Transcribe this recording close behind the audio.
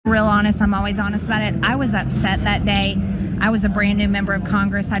real honest. I'm always honest about it. I was upset that day. I was a brand new member of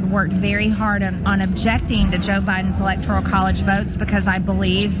Congress. I'd worked very hard on objecting to Joe Biden's electoral college votes because I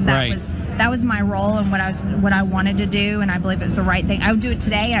believe that was my role and what I wanted to do, and I believe it was the right thing. I would do it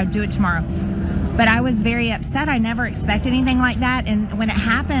today. I would do it tomorrow. But I was very upset. I never expected anything like that. And when it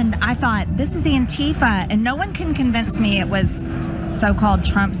happened, I thought, this is Antifa, and no one can convince me it was so-called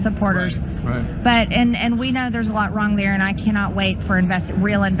Trump supporters. Right. But and we know there's a lot wrong there, and I cannot wait for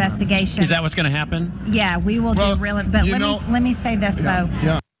real investigations. Is that what's going to happen? Yeah, we will do real. But let me say this though.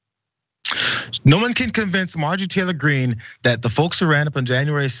 Yeah. No one can convince Marjorie Taylor Greene that the folks who ran up on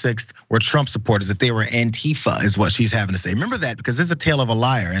January 6th were Trump supporters, that they were Antifa, is what she's having to say. Remember that, because this is a tale of a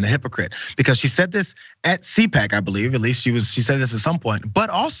liar and a hypocrite. Because she said this at CPAC, I believe, at least she said this at some point. But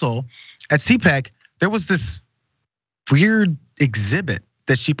also at CPAC, there was this weird exhibit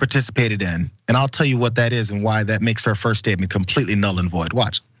that she participated in. And I'll tell you what that is and why that makes her first statement completely null and void.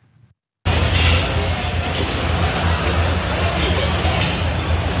 Watch.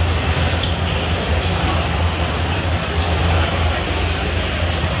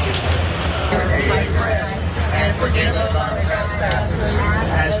 And forgive us our trespasses,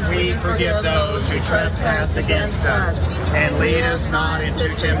 as we forgive those who trespass against us. And lead us not into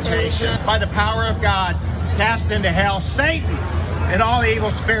temptation. By the power of God, cast into hell Satan and all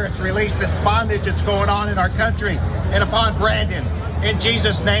evil spirits. Release this bondage that's going on in our country and upon Brandon. In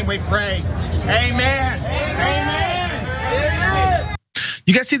Jesus' name we pray. Amen. Amen. Amen.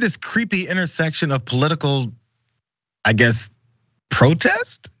 You guys see this creepy intersection of political, I guess,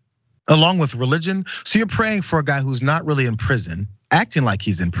 protest along with religion? So you're praying for a guy who's not really in prison, acting like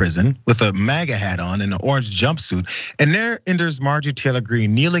he's in prison with a MAGA hat on and an orange jumpsuit. And there enters Marjorie Taylor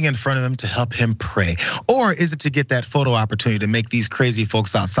Greene kneeling in front of him to help him pray. Or is it to get that photo opportunity to make these crazy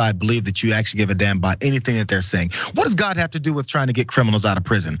folks outside believe that you actually give a damn about anything that they're saying? What does God have to do with trying to get criminals out of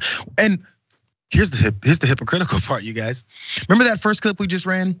prison? And here's the hypocritical part, you guys. Remember that first clip we just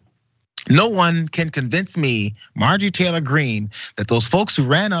ran? No one can convince me, Marjorie Taylor Greene, that those folks who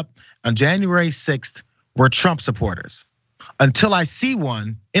ran up on January 6th were Trump supporters until I see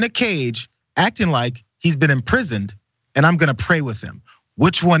one in a cage acting like he's been imprisoned and I'm gonna pray with him.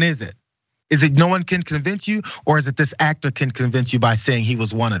 Which one is it? Is it no one can convince you, or is it this actor can convince you by saying he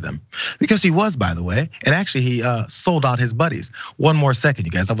was one of them? Because he was, by the way, and actually he sold out his buddies. One more second,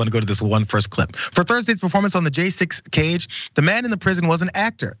 you guys, I wanna go to this one first clip. For Thursday's performance on the J6 cage, the man in the prison was an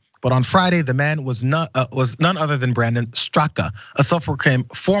actor. But on Friday, the man was none other than Brandon Straka, a self-proclaimed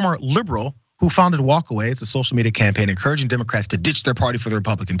former liberal who founded Walkaway. It's a social media campaign encouraging Democrats to ditch their party for the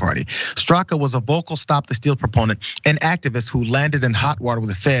Republican Party. Straka was a vocal Stop the Steal proponent and activist who landed in hot water with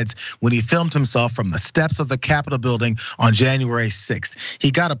the feds when he filmed himself from the steps of the Capitol building on January 6th. He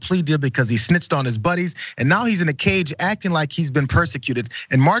got a plea deal because he snitched on his buddies, and now he's in a cage acting like he's been persecuted.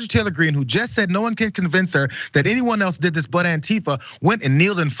 And Marjorie Taylor Greene, who just said no one can convince her that anyone else did this but Antifa, went and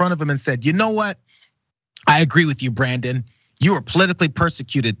kneeled in front of him and said, you know what? I agree with you, Brandon. You are politically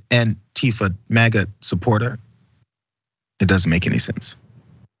persecuted Antifa MAGA supporter. It doesn't make any sense.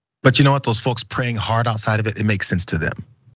 But you know what? Those folks praying hard outside of it, it makes sense to them.